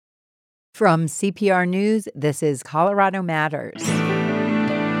From CPR News, this is Colorado Matters.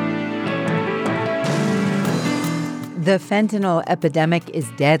 The fentanyl epidemic is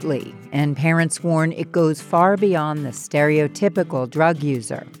deadly, and parents warn it goes far beyond the stereotypical drug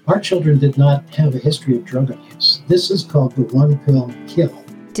user. Our children did not have a history of drug abuse. This is called the one pill kill.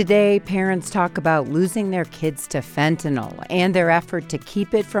 Today, parents talk about losing their kids to fentanyl and their effort to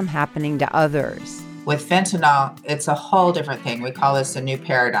keep it from happening to others. With fentanyl, it's a whole different thing. We call this a new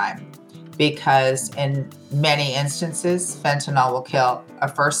paradigm because in many instances, fentanyl will kill a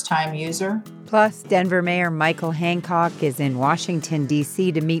first-time user. Plus, Denver Mayor Michael Hancock is in Washington,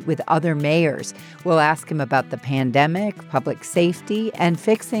 D.C. to meet with other mayors. We'll ask him about the pandemic, public safety, and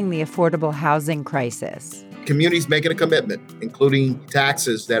fixing the affordable housing crisis. Communities making a commitment, including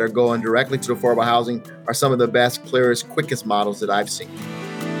taxes that are going directly to affordable housing, are some of the best, clearest, quickest models that I've seen.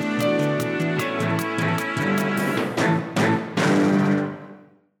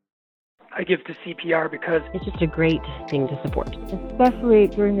 I give to CPR because it's just a great thing to support. Especially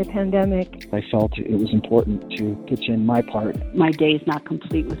during the pandemic. I felt it was important to pitch in my part. My day is not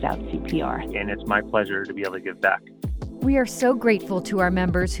complete without CPR. And it's my pleasure to be able to give back. We are so grateful to our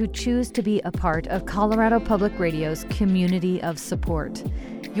members who choose to be a part of Colorado Public Radio's community of support.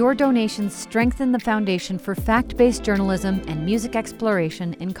 Your donations strengthen the foundation for fact-based journalism and music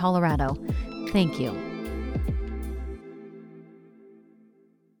exploration in Colorado. Thank you.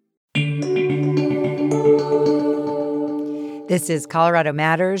 This is Colorado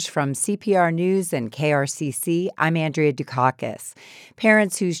Matters from CPR News and KRCC. I'm Andrea Dukakis.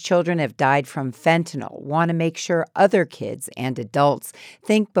 Parents whose children have died from fentanyl want to make sure other kids and adults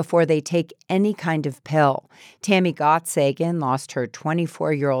think before they take any kind of pill. Tammy Gottsagen lost her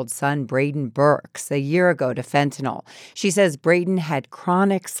 24-year-old son, Braden Burks, a year ago to fentanyl. She says Braden had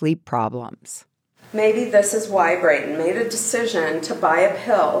chronic sleep problems. Maybe this is why Braden made a decision to buy a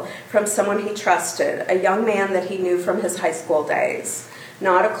pill from someone he trusted, a young man that he knew from his high school days.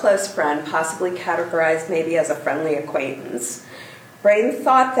 Not a close friend, possibly categorized maybe as a friendly acquaintance. Braden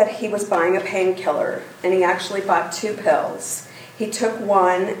thought that he was buying a painkiller, and he actually bought 2 pills. He took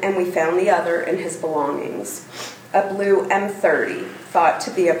one, and we found the other in his belongings. A blue M30, thought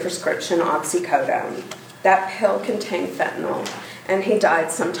to be a prescription oxycodone. That pill contained fentanyl, and he died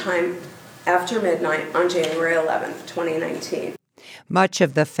sometime after midnight on January 11th, 2019. Much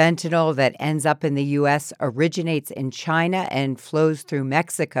of the fentanyl that ends up in the U.S. originates in China and flows through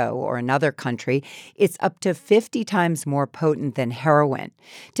Mexico or another country. It's up to 50 times more potent than heroin.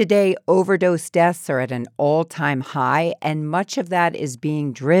 Today, overdose deaths are at an all-time high, and much of that is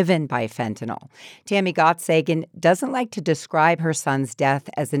being driven by fentanyl. Tammy Gottsagen doesn't like to describe her son's death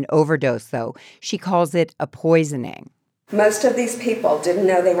as an overdose, though. She calls it a poisoning. Most of these people didn't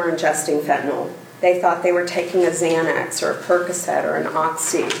know they were ingesting fentanyl. They thought they were taking a Xanax or a Percocet or an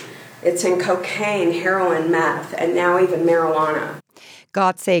Oxy. It's in cocaine, heroin, meth, and now even marijuana.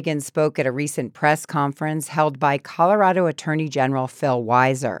 Gottsagen spoke at a recent press conference held by Colorado Attorney General Phil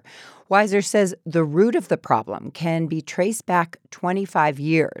Weiser. Weiser says the root of the problem can be traced back 25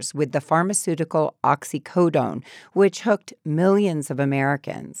 years with the pharmaceutical oxycodone, which hooked millions of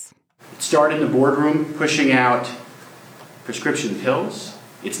Americans. It started in the boardroom pushing out prescription pills.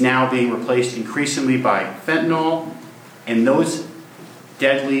 It's now being replaced increasingly by fentanyl, and those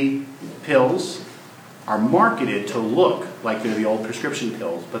deadly pills are marketed to look like they're the old prescription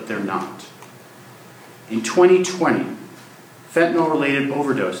pills, but they're not. In 2020, fentanyl-related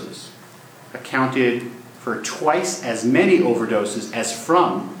overdoses accounted for twice as many overdoses as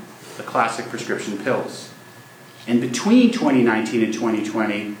from the classic prescription pills. And between 2019 and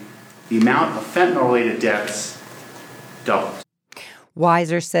 2020, the amount of fentanyl-related deaths doubled.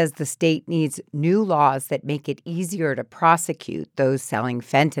 Weiser says the state needs new laws that make it easier to prosecute those selling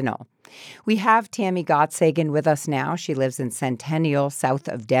fentanyl. We have Tammy Gottsagen with us now. She lives in Centennial, south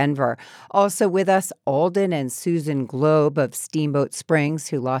of Denver. Also with us, Alden and Susan Globe of Steamboat Springs,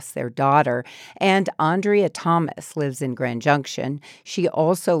 who lost their daughter. And Andrea Thomas lives in Grand Junction. She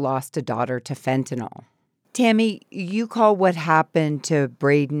also lost a daughter to fentanyl. Tammy, you call what happened to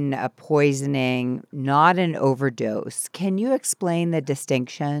Braden a poisoning, not an overdose. Can you explain the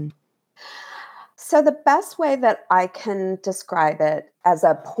distinction? So the best way that I can describe it as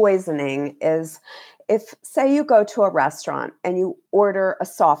a poisoning is if, say, you go to a restaurant and you order a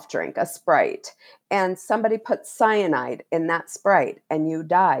soft drink, a Sprite, and somebody puts cyanide in that Sprite and you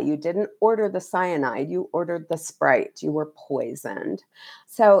die. You didn't order the cyanide, you ordered the Sprite. You were poisoned.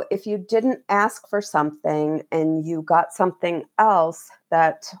 So if you didn't ask for something and you got something else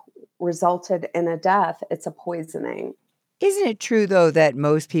that resulted in a death, it's a poisoning. Isn't it true, though, that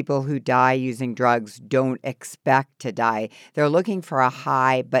most people who die using drugs don't expect to die? They're looking for a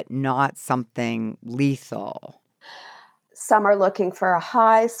high, but not something lethal. Some are looking for a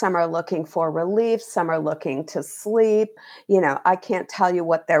high, some are looking for relief, some are looking to sleep. I can't tell you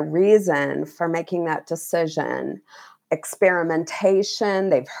what their reason for making that decision. Experimentation,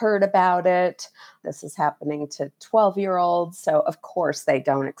 they've heard about it. This is happening to 12-year-olds, so of course they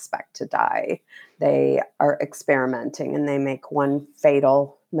don't expect to die. They are experimenting and they make one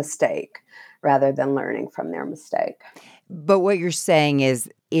fatal mistake rather than learning from their mistake. But what you're saying is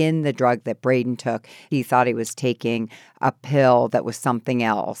in the drug that Braden took, he thought he was taking a pill that was something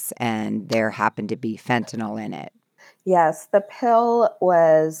else, and there happened to be fentanyl in it. Yes, the pill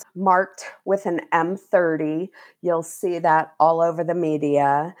was marked with an M30. You'll see that all over the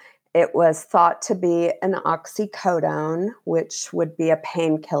media. It was thought to be an oxycodone, which would be a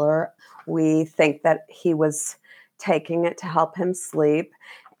painkiller. We think that he was taking it to help him sleep.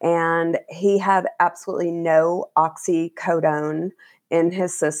 And he had absolutely no oxycodone in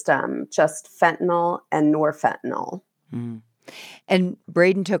his system, just fentanyl and norfentanyl. Mm. And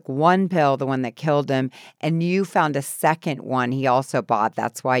Braden took one pill, the one that killed him, and you found a second one he also bought.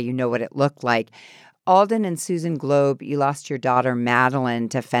 That's why you know what it looked like. Alden and Susan Globe, you lost your daughter Madeline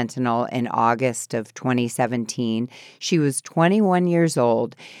to fentanyl in August of 2017. She was 21 years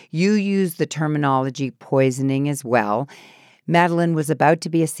old. You used the terminology poisoning as well. Madeline was about to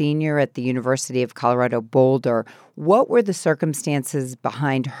be a senior at the University of Colorado Boulder. What were the circumstances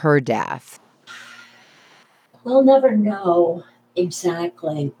behind her death? We'll never know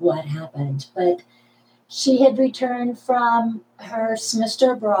exactly what happened, but she had returned from her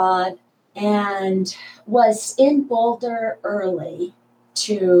semester abroad and was in Boulder early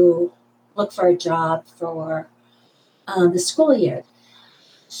to look for a job for the school year.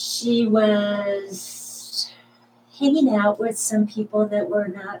 She was hanging out with some people that we're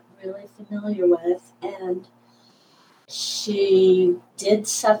not really familiar with, and she did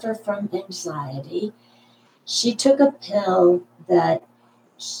suffer from anxiety. She took a pill that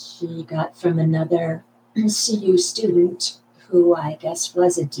she got from another CU student who I guess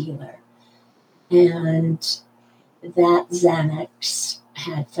was a dealer. And that Xanax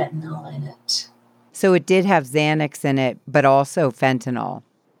had fentanyl in it. So it did have Xanax in it, but also fentanyl.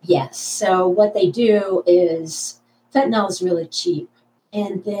 Yes. So what they do is fentanyl is really cheap.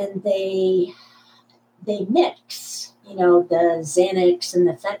 And then they mix, the Xanax and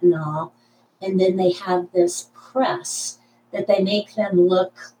the fentanyl. And then they have this press that they make them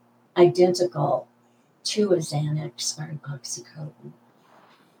look identical to a Xanax or an oxycodone.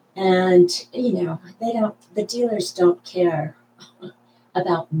 And, the dealers don't care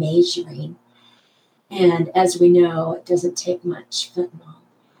about measuring. And as we know, it doesn't take much fentanyl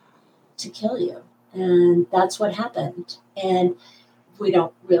to kill you. And that's what happened. And we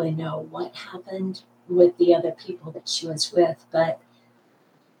don't really know what happened with the other people that she was with, but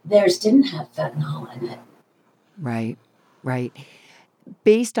theirs didn't have fentanyl in it. Right.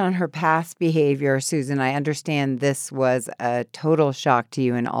 Based on her past behavior, Susan, I understand this was a total shock to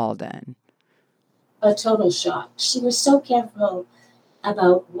you and Alden. A total shock. She was so careful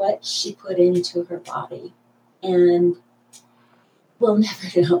about what she put into her body, and we'll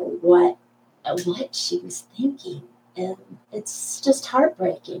never know what she was thinking. And it's just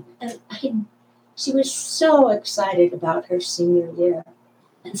heartbreaking. And she was so excited about her senior year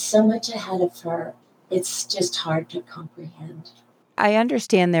and so much ahead of her. It's just hard to comprehend. I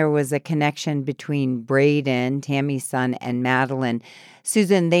understand there was a connection between Braden, Tammy's son, and Madeline.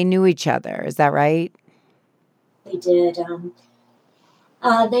 Susan, they knew each other. Is that right? They did.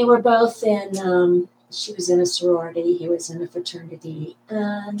 They were both in, she was in a sorority, he was in a fraternity.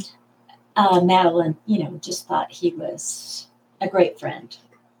 And Madeline, just thought he was a great friend.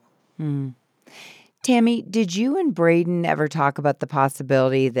 Tammy, did you and Braden ever talk about the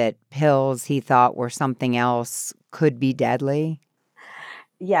possibility that pills he thought were something else could be deadly?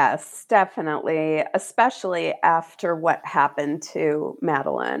 Yes, definitely, especially after what happened to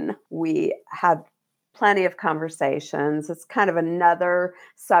Madeline. We had plenty of conversations. It's kind of another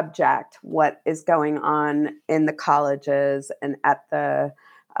subject, what is going on in the colleges and at the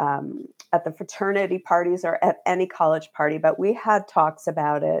fraternity parties or at any college party, but we had talks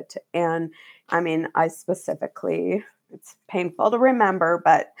about it. And I specifically, it's painful to remember,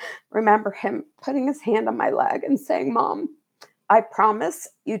 but remember him putting his hand on my leg and saying, "Mom, I promise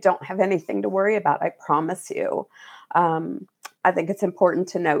you don't have anything to worry about. I promise you." I think it's important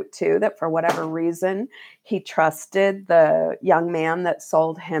to note, too, that for whatever reason, he trusted the young man that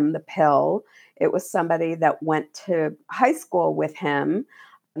sold him the pill. It was somebody that went to high school with him.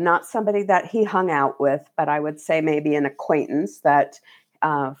 Not somebody that he hung out with, but I would say maybe an acquaintance that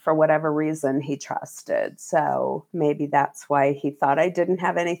for whatever reason he trusted. So maybe that's why he thought I didn't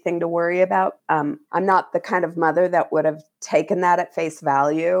have anything to worry about. I'm not the kind of mother that would have taken that at face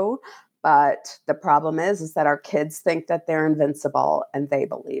value. But the problem is that our kids think that they're invincible and they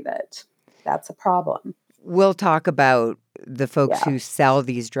believe it. That's a problem. We'll talk about the folks who sell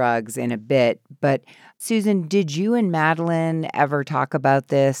these drugs in a bit. But Susan, did you and Madeline ever talk about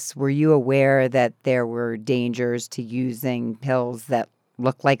this? Were you aware that there were dangers to using pills that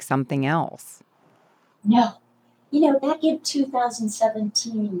look like something else? No. Back in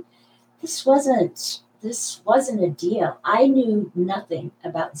 2017, this wasn't a deal. I knew nothing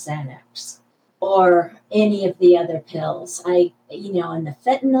about Xanax or any of the other pills. And the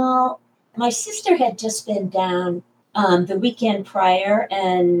fentanyl, my sister had just been down the weekend prior,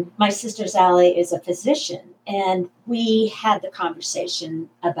 and my sister Sally is a physician, and we had the conversation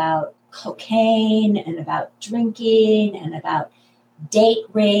about cocaine and about drinking and about date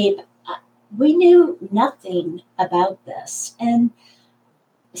rape. We knew nothing about this, and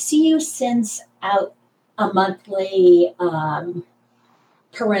CU sends out a monthly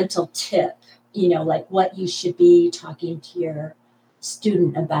parental tip, like what you should be talking to your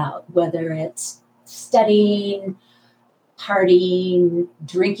student about, whether it's studying, partying,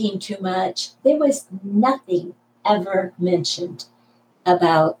 drinking too much. There was nothing ever mentioned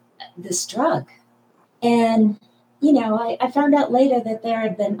about this drug. And, I found out later that there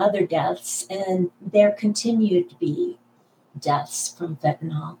had been other deaths, and there continued to be deaths from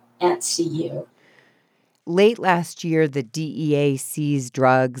fentanyl at CU. Late last year, the DEA seized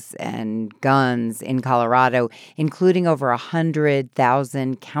drugs and guns in Colorado, including over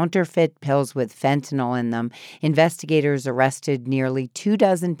 100,000 counterfeit pills with fentanyl in them. Investigators arrested nearly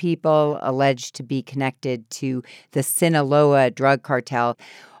 24 people alleged to be connected to the Sinaloa drug cartel.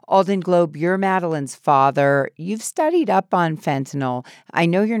 Alden Globe, you're Madeline's father. You've studied up on fentanyl. I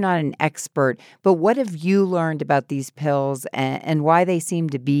know you're not an expert, but what have you learned about these pills and why they seem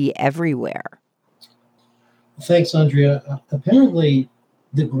to be everywhere? Thanks, Andrea. Apparently,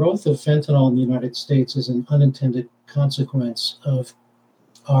 the growth of fentanyl in the United States is an unintended consequence of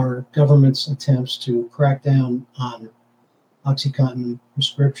our government's attempts to crack down on OxyContin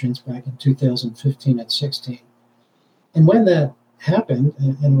prescriptions back in 2015 and 16. And when that happened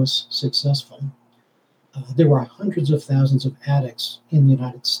and was successful, there were hundreds of thousands of addicts in the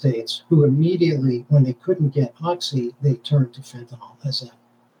United States who immediately, when they couldn't get Oxy, they turned to fentanyl as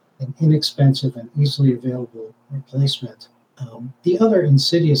an inexpensive and easily available replacement. The other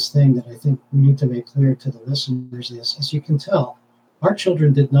insidious thing that I think we need to make clear to the listeners is, as you can tell, our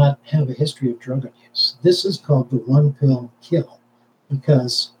children did not have a history of drug abuse. This is called the one pill kill,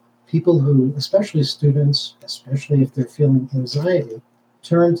 because people who, especially students, especially if they're feeling anxiety,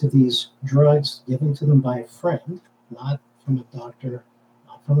 turn to these drugs given to them by a friend, not from a doctor,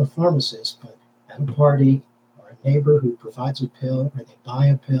 not from a pharmacist, but at a party, or a neighbor who provides a pill, or they buy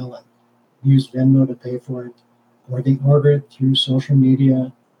a pill and use Venmo to pay for it, or they order it through social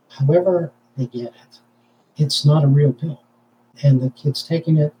media. However they get it, it's not a real pill. And the kids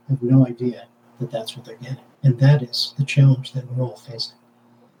taking it have no idea that that's what they're getting. And that is the challenge that we're all facing.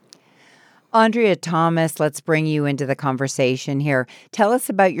 Andrea Thomas, let's bring you into the conversation here. Tell us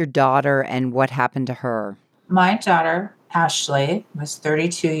about your daughter and what happened to her. My daughter, Ashley, was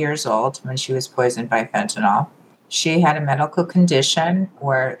 32 years old when she was poisoned by fentanyl. She had a medical condition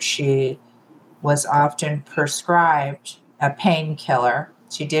where she was often prescribed a painkiller.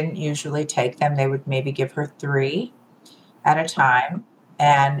 She didn't usually take them. They would maybe give her 3 at a time.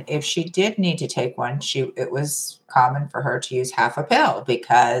 And if she did need to take one, it was common for her to use half a pill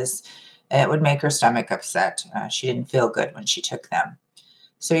because it would make her stomach upset. She didn't feel good when she took them.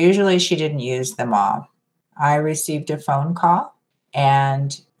 So usually she didn't use them all. I received a phone call,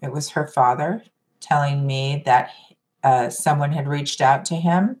 and it was her father telling me that someone had reached out to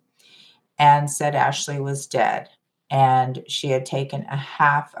him and said Ashley was dead, and she had taken a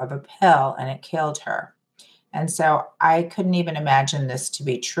half of a pill and it killed her. And so I couldn't even imagine this to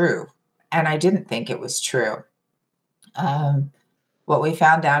be true, and I didn't think it was true. What we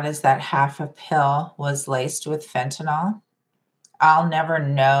found out is that half a pill was laced with fentanyl. I'll never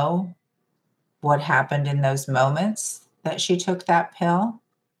know what happened in those moments that she took that pill.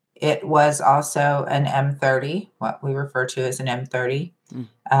 It was also an M30, what we refer to as an M30.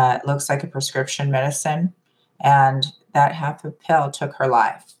 It looks like a prescription medicine, and that half a pill took her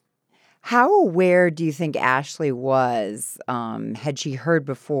life. How aware do you think Ashley was? Had she heard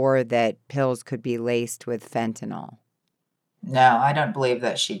before that pills could be laced with fentanyl? No, I don't believe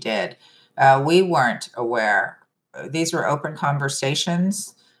that she did. We weren't aware. These were open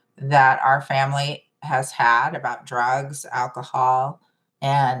conversations. that our family has had about drugs, alcohol,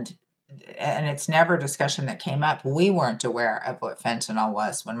 and it's never a discussion that came up. We weren't aware of what fentanyl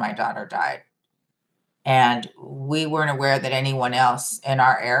was when my daughter died. And we weren't aware that anyone else in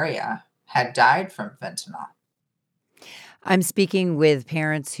our area had died from fentanyl. I'm speaking with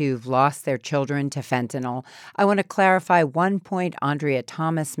parents who've lost their children to fentanyl. I want to clarify one point Andrea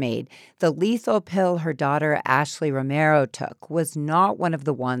Thomas made. The lethal pill her daughter Ashley Romero took was not one of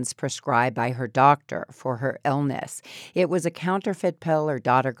the ones prescribed by her doctor for her illness. It was a counterfeit pill her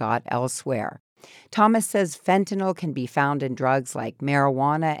daughter got elsewhere. Thomas says fentanyl can be found in drugs like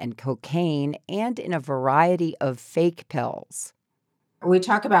marijuana and cocaine and in a variety of fake pills. We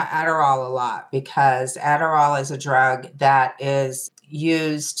talk about Adderall a lot because Adderall is a drug that is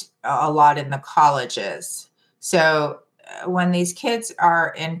used a lot in the colleges. So when these kids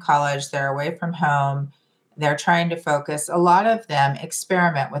are in college, they're away from home, they're trying to focus. A lot of them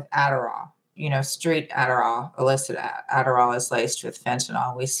experiment with Adderall. Street Adderall, illicit Adderall is laced with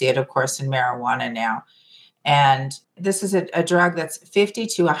fentanyl. We see it, of course, in marijuana now. And this is a drug that's 50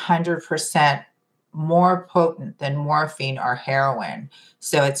 to 100% more potent than morphine or heroin.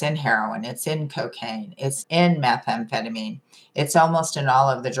 So it's in heroin, it's in cocaine, it's in methamphetamine. It's almost in all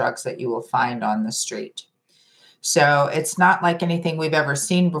of the drugs that you will find on the street. So it's not like anything we've ever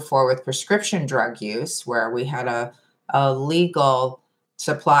seen before with prescription drug use, where we had a legal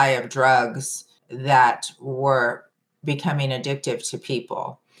supply of drugs that were becoming addictive to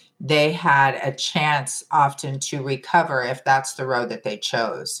people. They had a chance often to recover if that's the road that they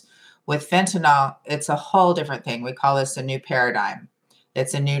chose. With fentanyl, it's a whole different thing. We call this a new paradigm.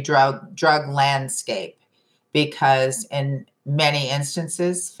 It's a new drug landscape because in many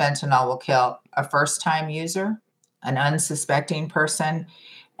instances, fentanyl will kill a first-time user, an unsuspecting person,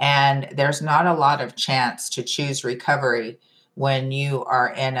 and there's not a lot of chance to choose recovery when you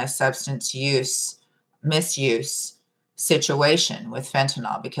are in a substance misuse situation with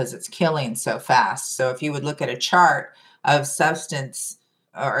fentanyl because it's killing so fast. So if you would look at a chart of substance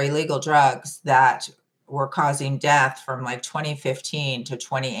or illegal drugs that were causing death from like 2015 to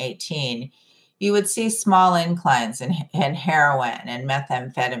 2018, you would see small inclines in heroin and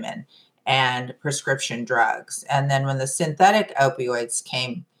methamphetamine and prescription drugs. And then when the synthetic opioids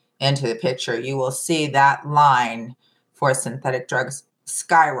came into the picture, you will see that line for synthetic drugs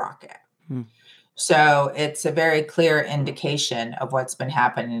skyrocket. So it's a very clear indication of what's been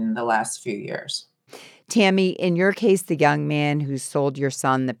happening in the last few years. Tammy, in your case, the young man who sold your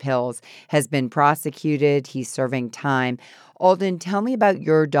son the pills has been prosecuted. He's serving time. Alden, tell me about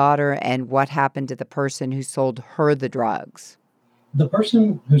your daughter and what happened to the person who sold her the drugs. The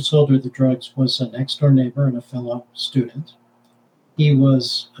person who sold her the drugs was a next-door neighbor and a fellow student. He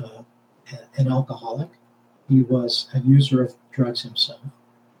was an alcoholic. He was a user of drugs himself.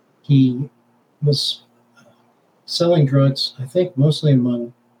 He was selling drugs, I think, mostly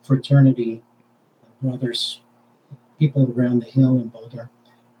among fraternity brothers, people around the hill in Boulder,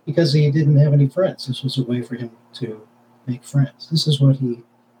 because he didn't have any friends. This was a way for him to make friends. This is what he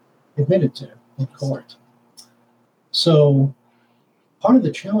admitted to in court. So part of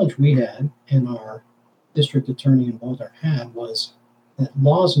the challenge we had and our district attorney in Boulder had was that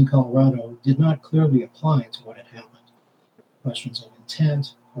laws in Colorado did not clearly apply to what had happened. Questions of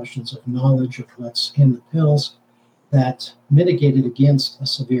intent, questions of knowledge of what's in the pills that mitigated against a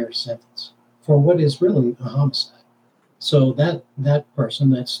severe sentence for what is really a homicide. So that person,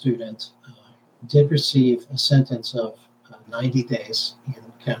 that student, did receive a sentence of 90 days in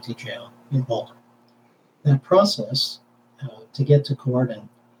county jail in Boulder. That process to get to court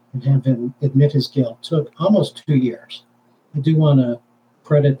and have him admit his guilt took almost 2 years. I do want to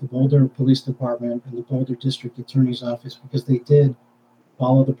credit the Boulder Police Department and the Boulder District Attorney's Office because they did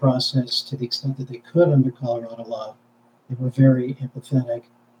follow the process to the extent that they could under Colorado law. They were very empathetic.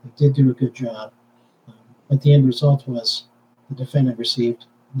 They did do a good job. But the end result was the defendant received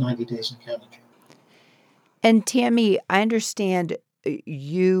 90 days in county jail. And Tammy, I understand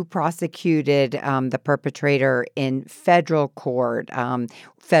you prosecuted the perpetrator in federal court.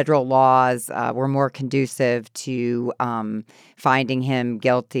 Federal laws were more conducive to finding him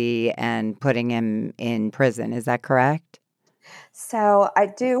guilty and putting him in prison. Is that correct? So I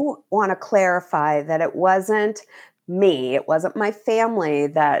do want to clarify that it wasn't me, it wasn't my family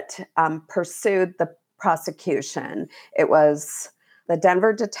that pursued the prosecution. It was the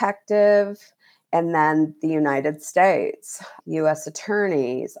Denver detective and then the United States U.S.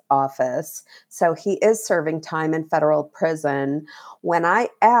 Attorney's Office. So he is serving time in federal prison. When I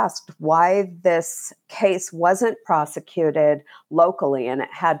asked why this case wasn't prosecuted locally and it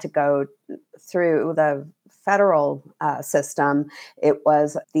had to go through the federal system, it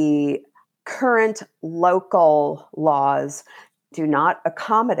was the current local laws do not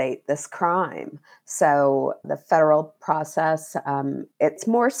accommodate this crime. So the federal process, it's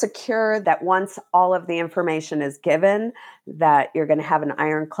more secure that once all of the information is given, that you're going to have an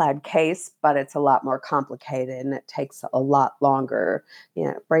ironclad case, but it's a lot more complicated and it takes a lot longer.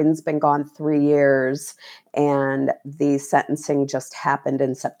 Braden's been gone 3 years and the sentencing just happened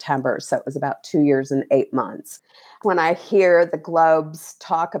in September. So it was about 2 years and 8 months. When I hear the Globes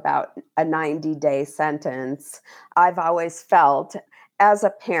talk about a 90-day sentence, I've always felt, as a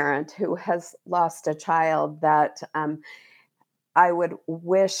parent who has lost a child, that I would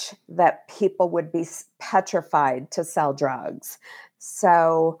wish that people would be petrified to sell drugs.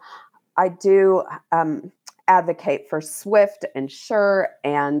 So I do advocate for swift and sure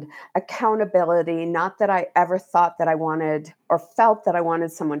and accountability. Not that I ever thought that I wanted or felt that I wanted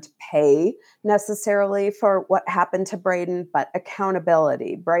someone to pay necessarily for what happened to Braden, but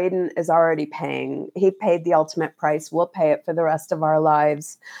accountability. Braden is already paying. He paid the ultimate price. We'll pay it for the rest of our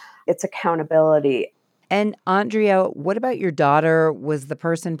lives. It's accountability. And Andrea, what about your daughter? Was the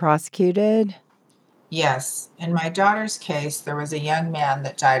person prosecuted? Yes. In my daughter's case, there was a young man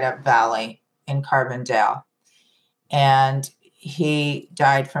that died up Valley in Carbondale. And he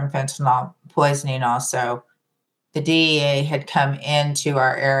died from fentanyl poisoning also. The DEA had come into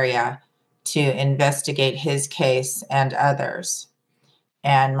our area to investigate his case and others.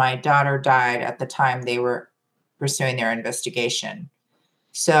 And my daughter died at the time they were pursuing their investigation.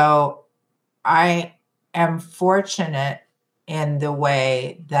 So I am fortunate in the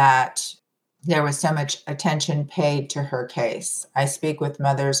way that there was so much attention paid to her case. I speak with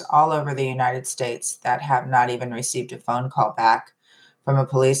mothers all over the United States that have not even received a phone call back from a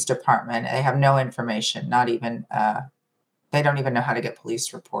police department. They have no information, not even, they don't even know how to get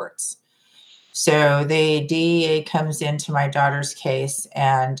police reports. So the DEA comes into my daughter's case,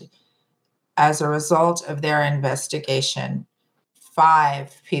 and as a result of their investigation,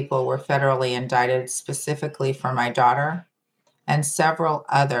 5 people were federally indicted specifically for my daughter, and several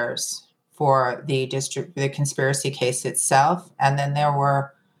others for the conspiracy case itself. And then there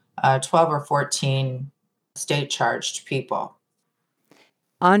were 12 or 14 state charged people.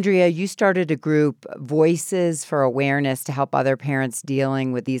 Andrea, you started a group, Voices for Awareness, to help other parents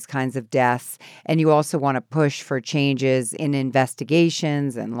dealing with these kinds of deaths. And you also want to push for changes in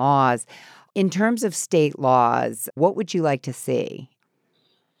investigations and laws. In terms of state laws, what would you like to see?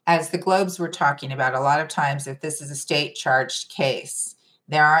 As the Globes were talking about, a lot of times if this is a state charged case,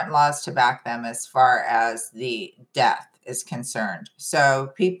 there aren't laws to back them as far as the death is concerned.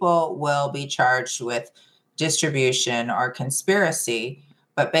 So people will be charged with distribution or conspiracy,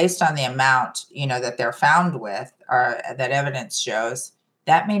 but based on the amount, that they're found with or that evidence shows,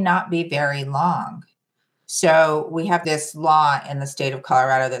 that may not be very long. So we have this law in the state of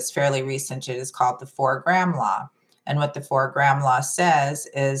Colorado that's fairly recent. It is called the 4-gram law. And what the 4-gram law says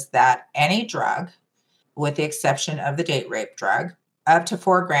is that any drug, with the exception of the date rape drug, up to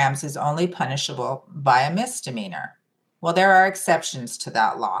 4 grams is only punishable by a misdemeanor. Well, there are exceptions to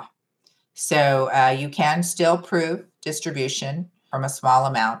that law. So you can still prove distribution from a small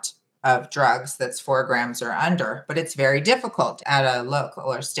amount of drugs that's 4 grams or under, but it's very difficult at a local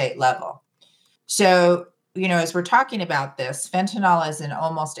or state level. So, as we're talking about this, fentanyl is in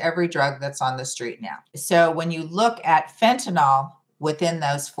almost every drug that's on the street now. So when you look at fentanyl within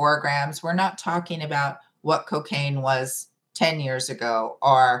those 4 grams, we're not talking about what cocaine was 10 years ago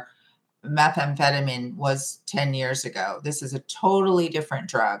or methamphetamine was 10 years ago. This is a totally different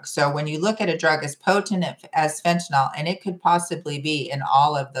drug. So when you look at a drug as potent as fentanyl, and it could possibly be in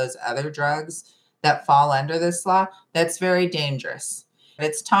all of those other drugs that fall under this law, that's very dangerous. But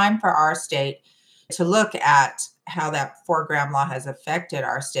it's time for our state to look at how that 4-gram law has affected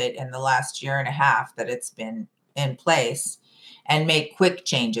our state in the last year and a half that it's been in place, and make quick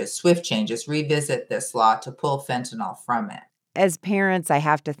changes, swift changes, revisit this law to pull fentanyl from it. As parents, I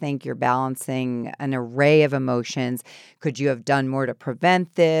have to think you're balancing an array of emotions. Could you have done more to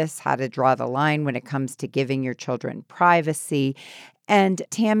prevent this? How to draw the line when it comes to giving your children privacy? And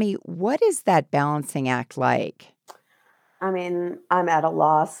Tammy, what is that balancing act like? I'm at a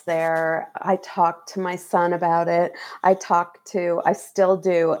loss there. I talked to my son about it. I still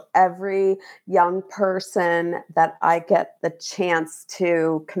do, every young person that I get the chance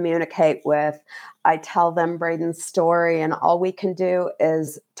to communicate with. I tell them Braden's story, and all we can do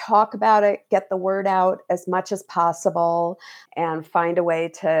is talk about it, get the word out as much as possible, and find a way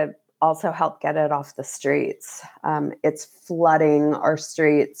to also help get it off the streets. It's flooding our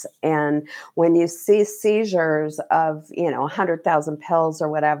streets. And when you see seizures of, 100,000 pills or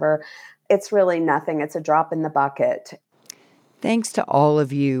whatever, it's really nothing. It's a drop in the bucket. Thanks to all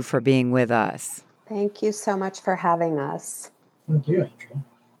of you for being with us. Thank you so much for having us. Thank you, Andrea.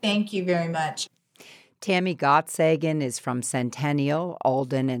 Thank you very much. Tammy Gottsagen is from Centennial.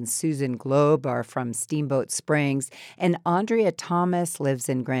 Alden and Susan Globe are from Steamboat Springs. And Andrea Thomas lives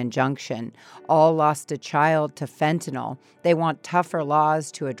in Grand Junction. All lost a child to fentanyl. They want tougher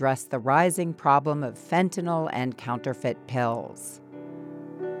laws to address the rising problem of fentanyl and counterfeit pills.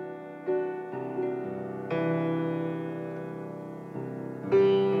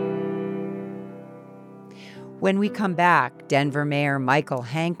 When we come back, Denver Mayor Michael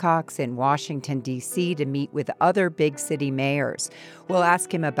Hancock's in Washington, D.C. to meet with other big city mayors. We'll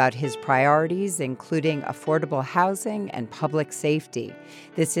ask him about his priorities, including affordable housing and public safety.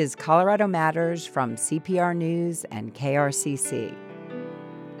 This is Colorado Matters from CPR News and KRCC.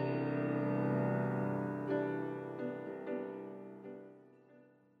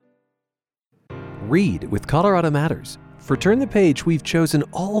 Read with Colorado Matters. For Turn the Page, we've chosen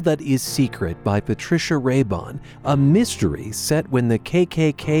All That Is Secret by Patricia Raybon, a mystery set when the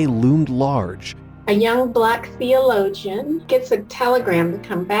KKK loomed large. A young Black theologian gets a telegram to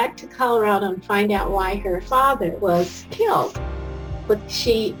come back to Colorado and find out why her father was killed. But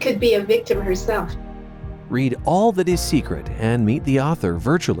she could be a victim herself. Read All That Is Secret and meet the author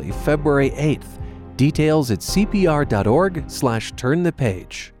virtually February 8th. Details at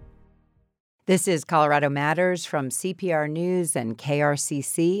cpr.org/turnthepage. This is Colorado Matters from CPR News and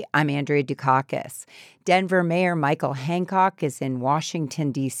KRCC. I'm Andrea Dukakis. Denver Mayor Michael Hancock is in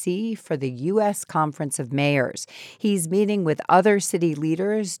Washington, D.C. for the U.S. Conference of Mayors. He's meeting with other city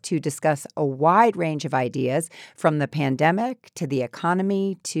leaders to discuss a wide range of ideas, from the pandemic to the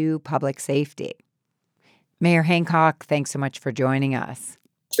economy to public safety. Mayor Hancock, thanks so much for joining us.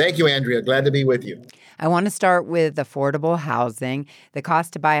 Thank you, Andrea. Glad to be with you. I want to start with affordable housing. The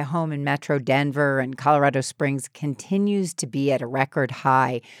cost to buy a home in Metro Denver and Colorado Springs continues to be at a record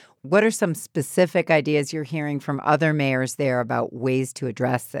high. What are some specific ideas you're hearing from other mayors there about ways to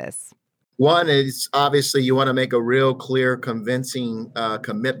address this? One is obviously you want to make a real clear, convincing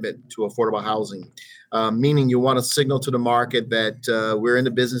commitment to affordable housing, meaning you want to signal to the market that we're in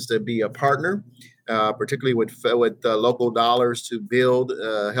the business to be a partner, particularly with local dollars to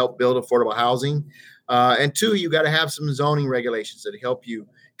help build affordable housing. And two, you got to have some zoning regulations that help you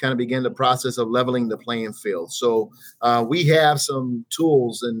kind of begin the process of leveling the playing field. So we have some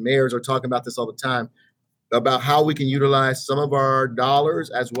tools, and mayors are talking about this all the time, about how we can utilize some of our dollars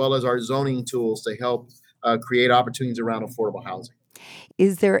as well as our zoning tools to help create opportunities around affordable housing.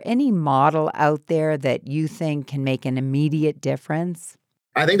 Is there any model out there that you think can make an immediate difference?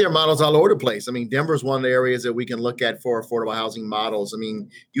 I think there are models all over the place. I mean, Denver is one of the areas that we can look at for affordable housing models. I mean,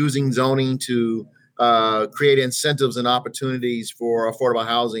 using zoning to create incentives and opportunities for affordable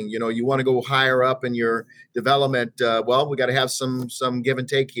housing. You want to go higher up in your development. We got to have some give and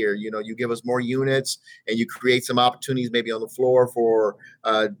take here. You give us more units and you create some opportunities maybe on the floor for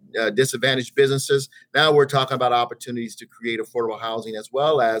disadvantaged businesses. Now we're talking about opportunities to create affordable housing as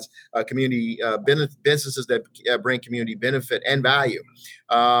well as community businesses that bring community benefit and value,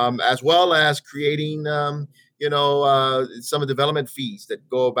 as well as creating, some of development fees that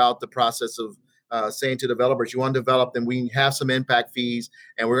go about the process of saying to developers, you want to develop, then we have some impact fees,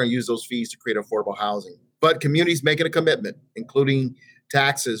 and we're going to use those fees to create affordable housing. But communities making a commitment, including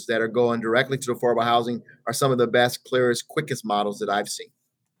taxes that are going directly to affordable housing, are some of the best, clearest, quickest models that I've seen.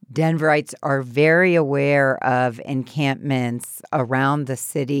 Denverites are very aware of encampments around the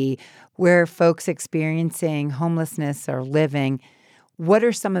city where folks experiencing homelessness are living. What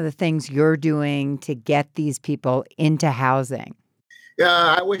are some of the things you're doing to get these people into housing?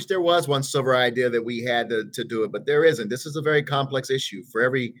 Yeah, I wish there was one silver idea that we had to do it, but there isn't. This is a very complex issue. For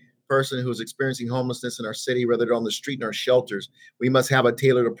every person who's experiencing homelessness in our city, whether they're on the street in our shelters, we must have a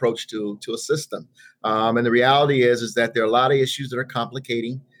tailored approach to assist them. And the reality is that there are a lot of issues that are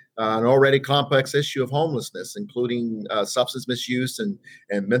complicating an already complex issue of homelessness, including substance misuse and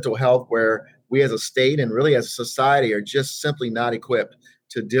mental health, where we as a state and really as a society are just simply not equipped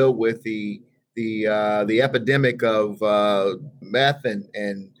to deal with the epidemic of meth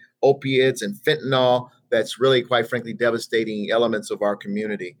and opiates and fentanyl that's really, quite frankly, devastating elements of our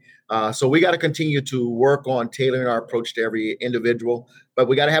community. So we got to continue to work on tailoring our approach to every individual, but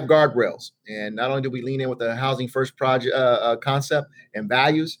we got to have guardrails. And not only do we lean in with the Housing First project concept and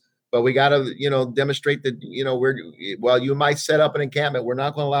values, but we got to, demonstrate that, you might set up an encampment, we're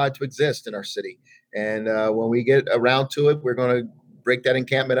not going to allow it to exist in our city. And when we get around to it, we're going to break that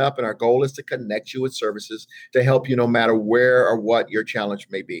encampment up. And our goal is to connect you with services to help you no matter where or what your challenge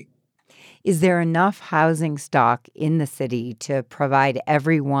may be. Is there enough housing stock in the city to provide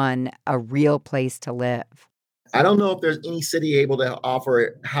everyone a real place to live? I don't know if there's any city able to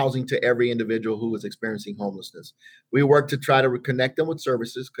offer housing to every individual who is experiencing homelessness. We work to try to reconnect them with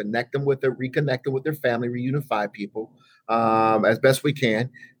services, reconnect them with their family, reunify people as best we can,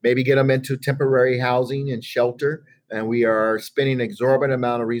 maybe get them into temporary housing and shelter. And we are spending an exorbitant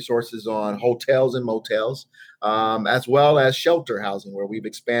amount of resources on hotels and motels, as well as shelter housing, where we've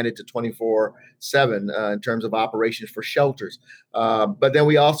expanded to 24/7 in terms of operations for shelters. But then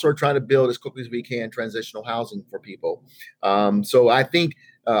we also are trying to build as quickly as we can transitional housing for people. So I think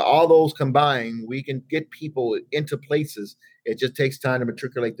all those combined, we can get people into places. It just takes time to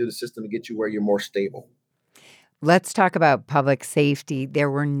matriculate through the system to get you where you're more stable. Let's talk about public safety. There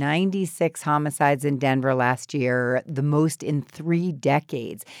were 96 homicides in Denver last year, the most in 3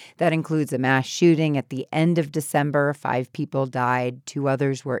 decades. That includes a mass shooting at the end of December. 5 people died, 2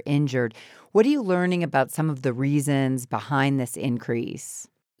 others were injured. What are you learning about some of the reasons behind this increase?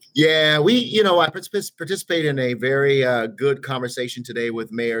 Yeah, I participate in a very good conversation today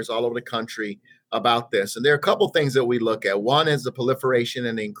with mayors all over the country about this. And there are a couple things that we look at. One is the proliferation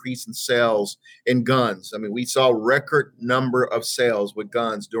and the increase in sales in guns. I mean, we saw record number of sales with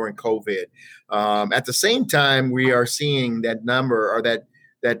guns during COVID. At the same time, we are seeing that number, or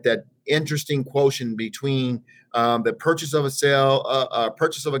that interesting quotient between the purchase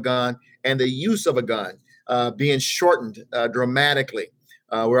of a gun and the use of a gun being shortened dramatically.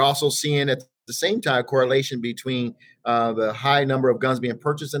 We're also seeing at the same time correlation between the high number of guns being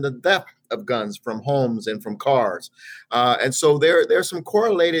purchased and the theft of guns from homes and from cars. And so there's some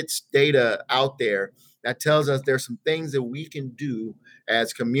correlated data out there that tells us there's some things that we can do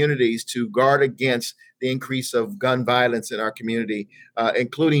as communities to guard against the increase of gun violence in our community,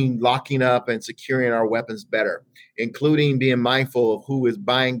 including locking up and securing our weapons better, including being mindful of who is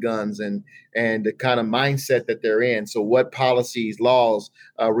buying guns and the kind of mindset that they're in. So what policies, laws,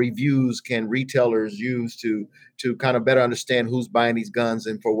 reviews can retailers use to kind of better understand who's buying these guns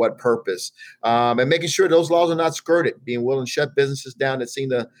and for what purpose, and making sure those laws are not skirted, being willing to shut businesses down that seem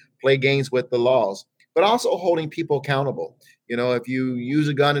to play games with the laws, but also holding people accountable. If you use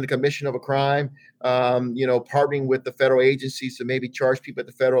a gun in the commission of a crime, partnering with the federal agencies to maybe charge people at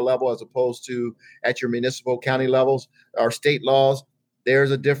the federal level as opposed to at your municipal, county levels or state laws,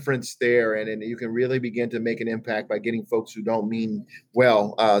 there's a difference there. And you can really begin to make an impact by getting folks who don't mean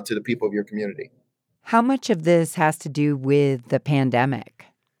well to the people of your community. How much of this has to do with the pandemic?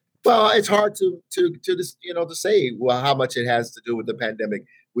 Well, it's hard to say how much it has to do with the pandemic.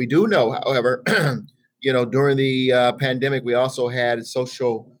 We do know, however, during the pandemic, we also had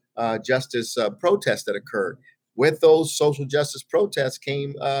social justice protests that occurred. With those social justice protests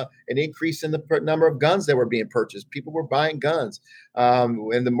came an increase in the number of guns that were being purchased. People were buying guns.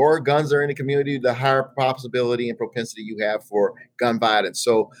 And the more guns are in the community, the higher possibility and propensity you have for gun violence.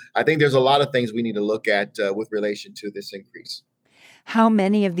 So I think there's a lot of things we need to look at with relation to this increase. How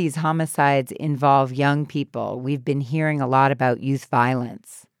many of these homicides involve young people? We've been hearing a lot about youth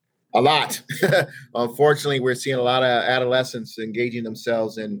violence. A lot. Unfortunately, we're seeing a lot of adolescents engaging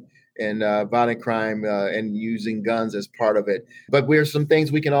themselves in violent crime and using guns as part of it. But there's some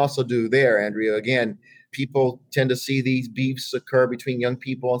things we can also do there, Andrea. Again, people tend to see these beefs occur between young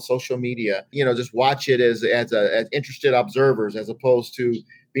people on social media. Just watch it as interested observers as opposed to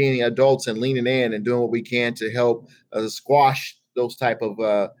being adults and leaning in and doing what we can to help squash those type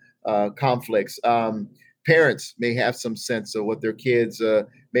of conflicts. Parents may have some sense of what their kids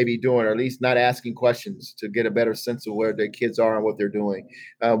may be doing, or at least not asking questions to get a better sense of where their kids are and what they're doing.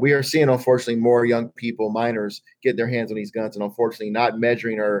 We are seeing, unfortunately, more young people, minors, get their hands on these guns and unfortunately not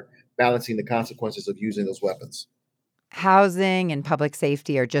measuring or balancing the consequences of using those weapons. Housing and public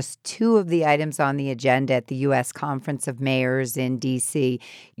safety are just 2 of the items on the agenda at the U.S. Conference of Mayors in D.C.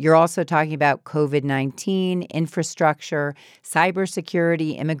 You're also talking about COVID-19, infrastructure,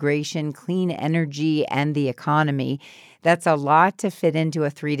 cybersecurity, immigration, clean energy, and the economy. That's a lot to fit into a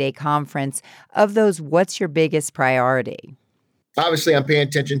 3-day conference. Of those, what's your biggest priority? Obviously, I'm paying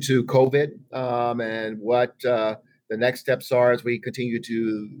attention to COVID and what the next steps are as we continue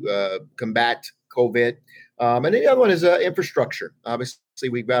to combat COVID. And the other one is infrastructure. Obviously,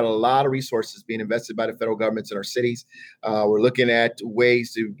 we've got a lot of resources being invested by the federal governments in our cities. We're looking at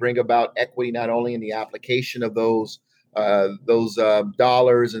ways to bring about equity, not only in the application of those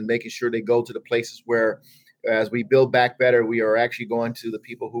dollars and making sure they go to the places where, as we build back better, we are actually going to the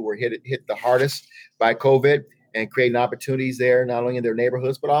people who were hit the hardest by COVID. and creating opportunities there, not only in their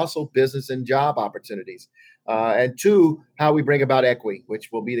neighborhoods, but also business and job opportunities. And two, how we bring about equity, which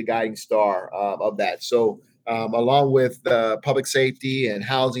will be the guiding star of that. So along with public safety and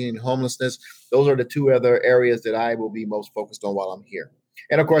housing and homelessness, those are the two other areas that I will be most focused on while I'm here.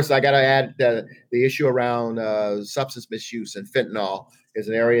 And of course, I got to add the issue around substance misuse, and fentanyl is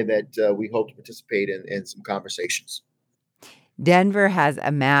an area that we hope to participate in some conversations. Denver has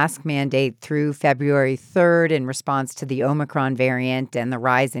a mask mandate through February 3rd in response to the Omicron variant and the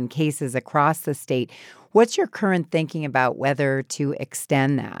rise in cases across the state. What's your current thinking about whether to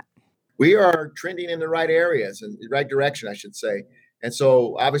extend that? We are trending in the right areas, in the right direction, I should say. And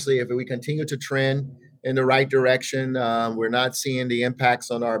so obviously, if we continue to trend in the right direction, we're not seeing the impacts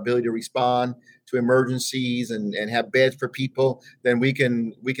on our ability to respond to emergencies and have beds for people, then we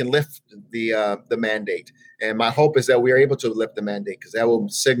can lift the mandate. And my hope is that we are able to lift the mandate, because that will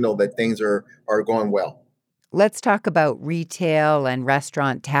signal that things are going well. Let's talk about retail and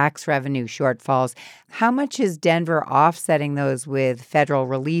restaurant tax revenue shortfalls. How much is Denver offsetting those with federal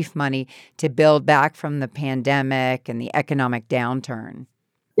relief money to build back from the pandemic and the economic downturn?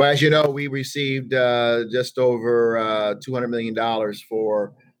 Well, as you know, we received just over $200 million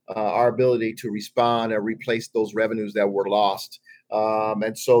for our ability to respond and replace those revenues that were lost.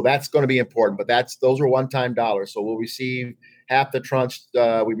 And so that's going to be important, but those are one-time dollars. So we'll receive half the tranche.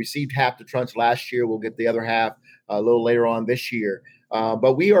 We received half the tranche last year. We'll get the other half a little later on this year.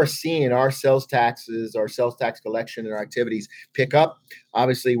 But we are seeing our sales tax collection and our activities pick up.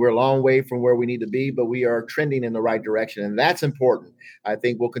 Obviously, we're a long way from where we need to be, but we are trending in the right direction. And that's important. I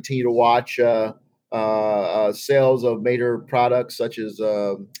think we'll continue to watch sales of major products such as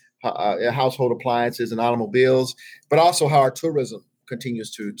household appliances and automobiles, but also how our tourism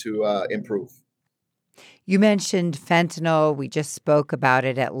continues to improve. You mentioned fentanyl. We just spoke about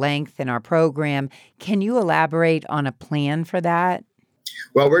it at length in our program. Can you elaborate on a plan for that?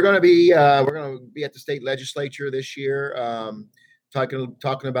 Well, we're going to be at the state legislature this year,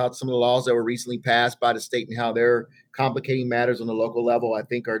 talking about some of the laws that were recently passed by the state and how they're complicating matters on the local level. I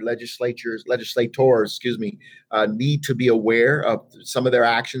think our legislators, need to be aware of some of their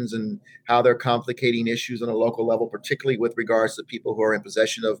actions and how they're complicating issues on a local level, particularly with regards to people who are in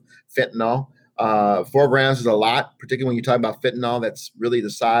possession of fentanyl. 4 grams is a lot, particularly when you talk about fentanyl. That's really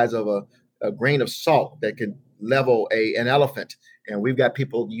the size of a grain of salt that can level an elephant. And we've got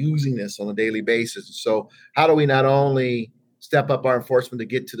people using this on a daily basis. So how do we not only step up our enforcement to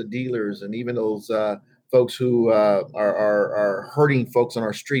get to the dealers and even those folks who are hurting folks on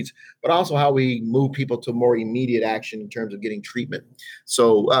our streets, but also how we move people to more immediate action in terms of getting treatment.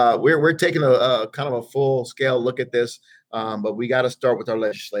 So we're taking a kind of a full scale look at this, but we got to start with our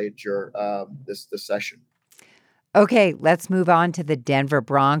legislature this session. Okay, let's move on to the Denver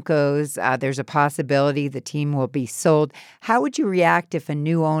Broncos. There's a possibility the team will be sold. How would you react if a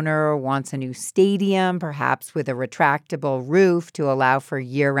new owner wants a new stadium, perhaps with a retractable roof to allow for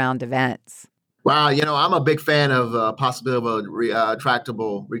year-round events? Wow, I'm a big fan of possibility of a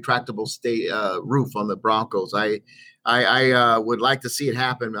retractable roof on the Broncos. I would like to see it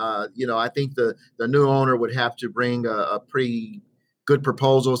happen. I think the new owner would have to bring a pretty good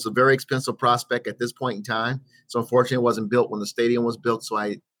proposal. It's a very expensive prospect at this point in time. So unfortunately, it wasn't built when the stadium was built. So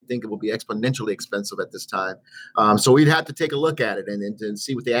I think it will be exponentially expensive at this time. So we'd have to take a look at it and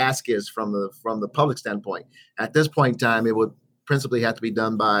see what the ask is from the public standpoint. At this point in time, it would principally have to be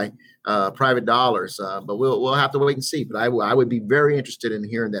done by private dollars. But we'll have to wait and see. But I would be very interested in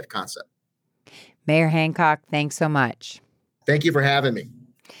hearing that concept. Mayor Hancock, thanks so much. Thank you for having me.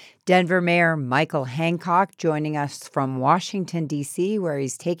 Denver Mayor Michael Hancock joining us from Washington, D.C., where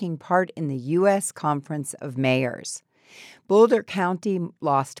he's taking part in the U.S. Conference of Mayors. Boulder County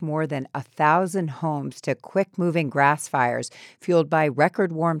lost more than 1,000 homes to quick-moving grass fires fueled by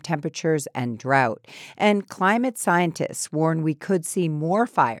record warm temperatures and drought. And climate scientists warn we could see more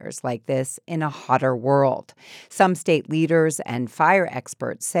fires like this in a hotter world. Some state leaders and fire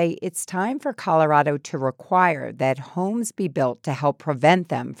experts say it's time for Colorado to require that homes be built to help prevent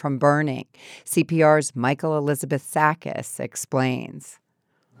them from burning. CPR's Michael Elizabeth Sakis explains.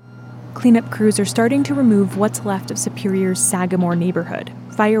 Cleanup crews are starting to remove what's left of Superior's Sagamore neighborhood.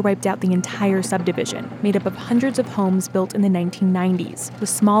 Fire wiped out the entire subdivision, made up of hundreds of homes built in the 1990s, with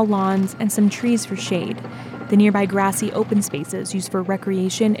small lawns and some trees for shade. The nearby grassy open spaces used for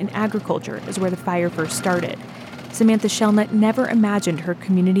recreation and agriculture is where the fire first started. Samantha Shelnut never imagined her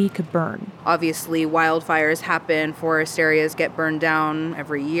community could burn. Obviously, wildfires happen, forest areas get burned down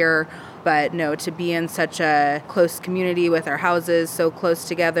every year. But no, to be in such a close community with our houses so close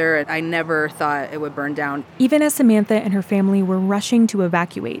together, I never thought it would burn down. Even as Samantha and her family were rushing to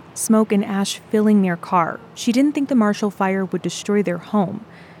evacuate, smoke and ash filling their car, she didn't think the Marshall Fire would destroy their home.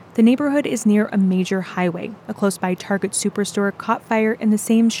 The neighborhood is near a major highway. A close-by Target superstore caught fire in the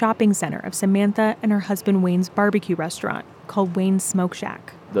same shopping center of Samantha and her husband Wayne's barbecue restaurant, called Wayne's Smoke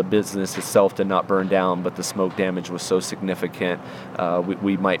Shack. The business itself did not burn down, but the smoke damage was so significant,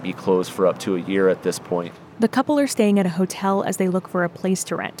 we might be closed for up to a year at this point. The couple are staying at a hotel as they look for a place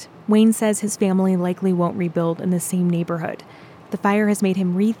to rent. Wayne says his family likely won't rebuild in the same neighborhood. The fire has made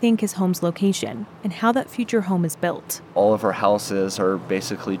him rethink his home's location and how that future home is built. All of our houses are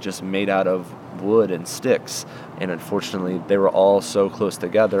basically just made out of wood and sticks, and unfortunately they were all so close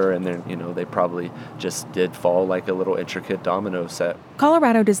together, and then they probably just did fall like a little intricate domino set.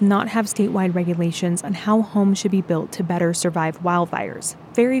 Colorado does not have statewide regulations on how homes should be built to better survive wildfires.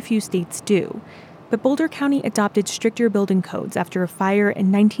 Very few states do. But Boulder County adopted stricter building codes after a fire in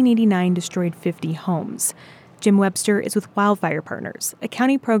 1989 destroyed 50 homes. Jim Webster is with Wildfire Partners, a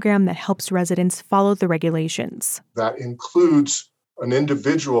county program that helps residents follow the regulations. That includes an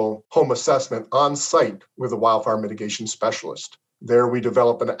individual home assessment on site with a wildfire mitigation specialist. There we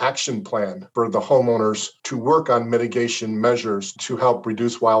develop an action plan for the homeowners to work on mitigation measures to help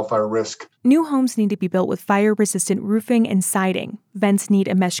reduce wildfire risk. New homes need to be built with fire-resistant roofing and siding. Vents need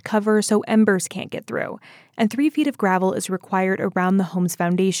a mesh cover so embers can't get through. And 3 feet of gravel is required around the home's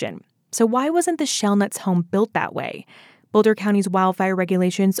foundation. So why wasn't the Shelnuts home built that way? Boulder County's wildfire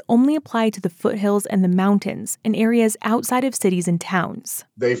regulations only apply to the foothills and the mountains in areas outside of cities and towns.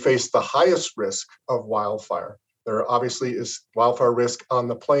 They face the highest risk of wildfire. There obviously is wildfire risk on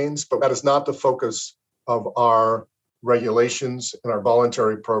the plains, but that is not the focus of our regulations and our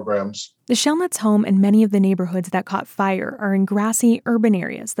voluntary programs. The Shelnuts home and many of the neighborhoods that caught fire are in grassy urban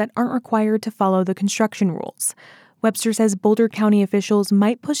areas that aren't required to follow the construction rules. Webster says Boulder County officials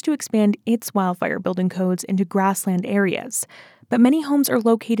might push to expand its wildfire building codes into grassland areas, but many homes are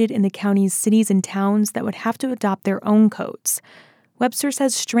located in the county's cities and towns that would have to adopt their own codes. Webster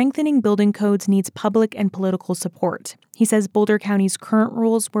says strengthening building codes needs public and political support. He says Boulder County's current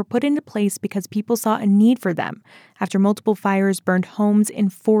rules were put into place because people saw a need for them after multiple fires burned homes in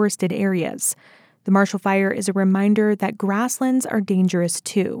forested areas. The Marshall Fire is a reminder that grasslands are dangerous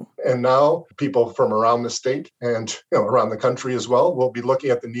too. And now people from around the state and around the country as well will be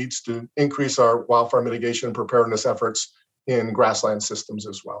looking at the needs to increase our wildfire mitigation and preparedness efforts in grassland systems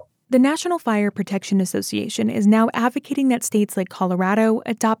as well. The National Fire Protection Association is now advocating that states like Colorado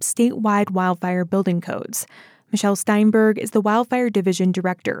adopt statewide wildfire building codes. Michelle Steinberg is the Wildfire Division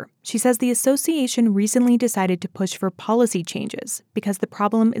Director. She says the association recently decided to push for policy changes because the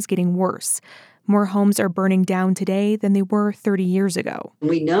problem is getting worse. More homes are burning down today than they were 30 years ago.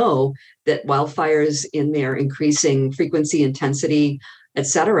 We know that wildfires in their increasing frequency, intensity, et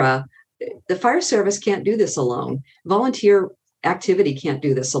cetera, the fire service can't do this alone. Volunteer activity can't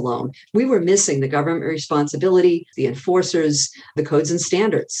do this alone. We were missing the government responsibility, the enforcers, the codes and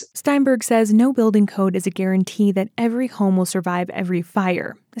standards. Steinberg says no building code is a guarantee that every home will survive every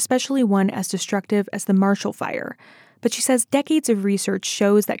fire, especially one as destructive as the Marshall Fire. But she says decades of research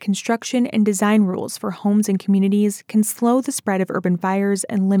shows that construction and design rules for homes and communities can slow the spread of urban fires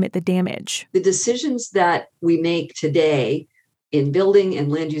and limit the damage. The decisions that we make today in building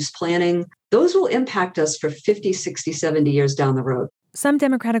and land use planning, those will impact us for 50, 60, 70 years down the road. Some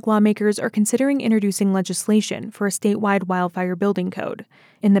Democratic lawmakers are considering introducing legislation for a statewide wildfire building code.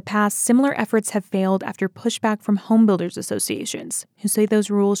 In the past, similar efforts have failed after pushback from home builders associations, who say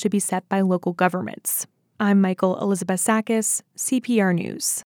those rules should be set by local governments. I'm Michael Elizabeth Sakis, CPR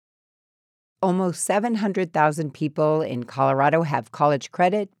News. Almost 700,000 people in Colorado have college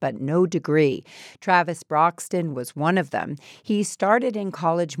credit, but no degree. Travis Broxton was one of them. He started in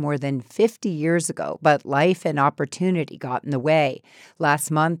college more than 50 years ago, but life and opportunity got in the way. Last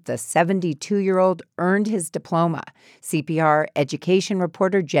month, the 72-year-old earned his diploma. CPR education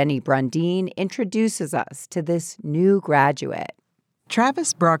reporter Jenny Brundeen introduces us to this new graduate.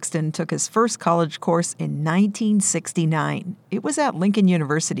 Travis Broxton took his first college course in 1969. It was at Lincoln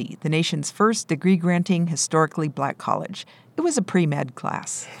University, the nation's first degree-granting historically black college. It It was a pre-med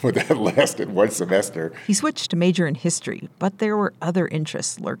class. But that lasted one semester. He switched to major in history, but there were other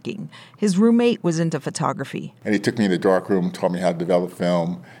interests lurking. His roommate was into photography. And he took me in the dark room, taught me how to develop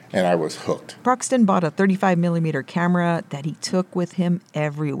film, and I was hooked. Broxton bought a 35mm camera that he took with him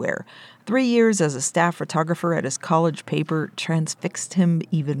everywhere. 3 years as a staff photographer at his college paper transfixed him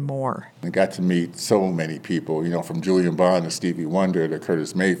even more. I got to meet so many people, from Julian Bond to Stevie Wonder to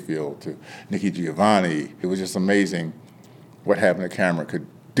Curtis Mayfield to Nikki Giovanni. It was just amazing what having a camera could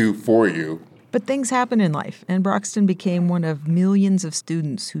do for you. But things happen in life, and Broxton became one of millions of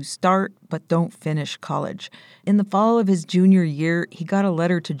students who start but don't finish college. In the fall of his junior year, he got a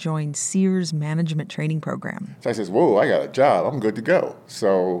letter to join Sears' management training program. So I says, whoa, I got a job. I'm good to go.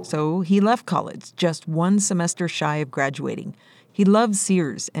 So he left college just one semester shy of graduating. He loved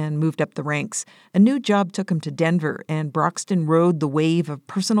Sears and moved up the ranks. A new job took him to Denver, and Broxton rode the wave of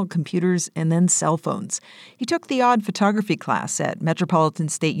personal computers and then cell phones. He took the odd photography class at Metropolitan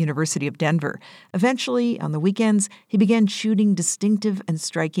State University of Denver. Eventually, on the weekends, he began shooting distinctive and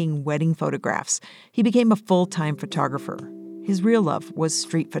striking wedding photographs. He became a full-time photographer. His real love was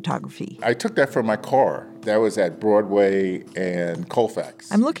street photography. I took that from my car. That was at Broadway and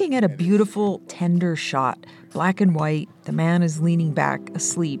Colfax. I'm looking at a beautiful, tender shot. Black and white, the man is leaning back,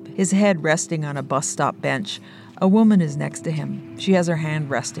 asleep, his head resting on a bus stop bench. A woman is next to him. She has her hand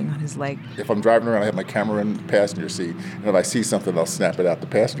resting on his leg. If I'm driving around, I have my camera in the passenger seat, and if I see something, I'll snap it out the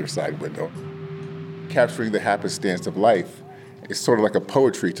passenger side window. Capturing the happenstance of life is sort of like a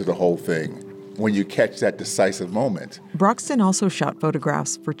poetry to the whole thing when you catch that decisive moment. Broxton also shot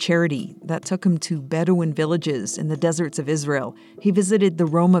photographs for charity that took him to Bedouin villages in the deserts of Israel. He visited the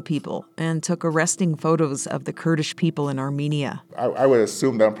Roma people and took arresting photos of the Kurdish people in Armenia. I would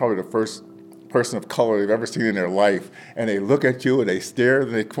assume that I'm probably the first person of color they've ever seen in their life, and they look at you and they stare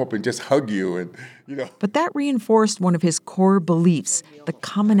and they come up and just hug you, and But that reinforced one of his core beliefs, the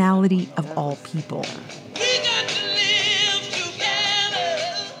commonality of all people.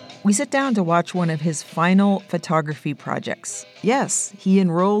 We sit down to watch one of his final photography projects. Yes, he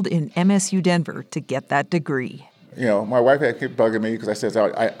enrolled in MSU Denver to get that degree. My wife had kept bugging me because I said,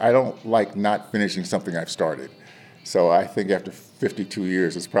 I don't like not finishing something I've started. So I think after 52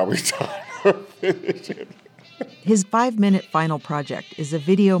 years, it's probably time to finish it. His 5-minute final project is a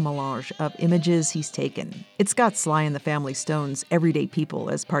video melange of images he's taken. It's got Sly and the Family Stone's Everyday People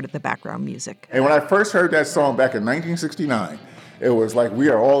as part of the background music. And when I first heard that song back in 1969, it was like, we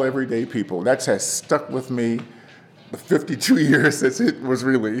are all everyday people. That has stuck with me the 52 years since it was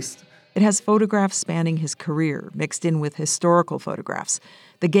released. It has photographs spanning his career, mixed in with historical photographs.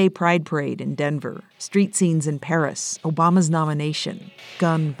 The Gay Pride Parade in Denver, street scenes in Paris, Obama's nomination,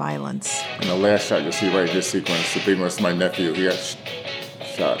 gun violence. And the last shot you'll see right in this sequence, the big one's my nephew. He got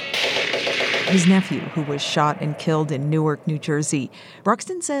shot. His nephew, who was shot and killed in Newark, New Jersey.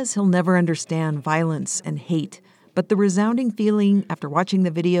 Broxton says he'll never understand violence and hate. But the resounding feeling after watching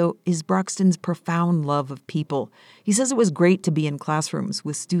the video is Broxton's profound love of people. He says it was great to be in classrooms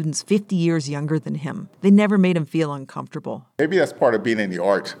with students 50 years younger than him. They never made him feel uncomfortable. Maybe that's part of being in the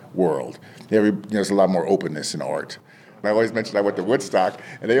art world. There's a lot more openness in art. I always mentioned I went to Woodstock,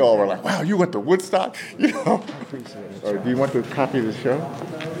 and they all were like, wow, you went to Woodstock? Do you want to copy the show?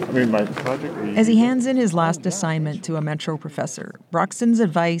 My project? As he hands in his last assignment to a Metro professor, Broxton's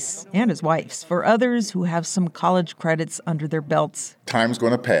advice, and his wife's, for others who have some college credits under their belts. Time's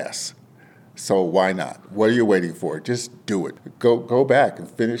going to pass, so why not? What are you waiting for? Just do it. Go back and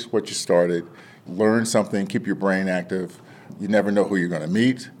finish what you started. Learn something, keep your brain active. You never know who you're going to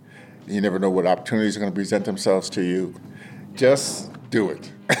meet. You never know what opportunities are going to present themselves to you. Just do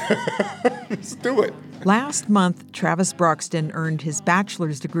it. Just do it. Last month, Travis Broxton earned his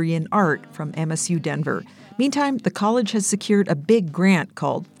bachelor's degree in art from MSU Denver. Meantime, the college has secured a big grant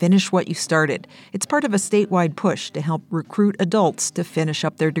called Finish What You Started. It's part of a statewide push to help recruit adults to finish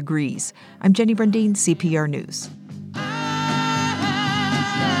up their degrees. I'm Jenny Brundine, CPR News.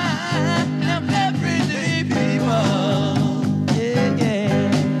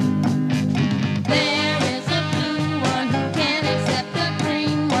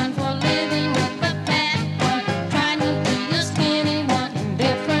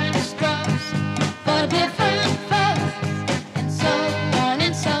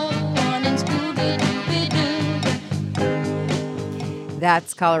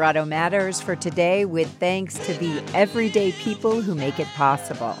 That's Colorado Matters for today, with thanks to the everyday people who make it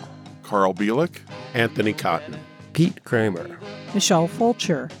possible. Carl Bielik, Anthony Cotton, Pete Kramer, Michelle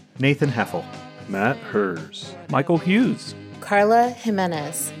Fulcher, Nathan Heffel, Matt Hers, Michael Hughes, Carla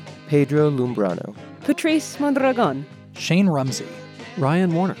Jimenez, Pedro Lumbrano, Patrice Mondragon, Shane Rumsey,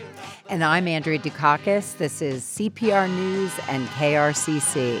 Ryan Warner. And I'm Andrea Dukakis. This is CPR News and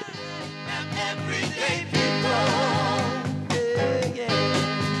KRCC.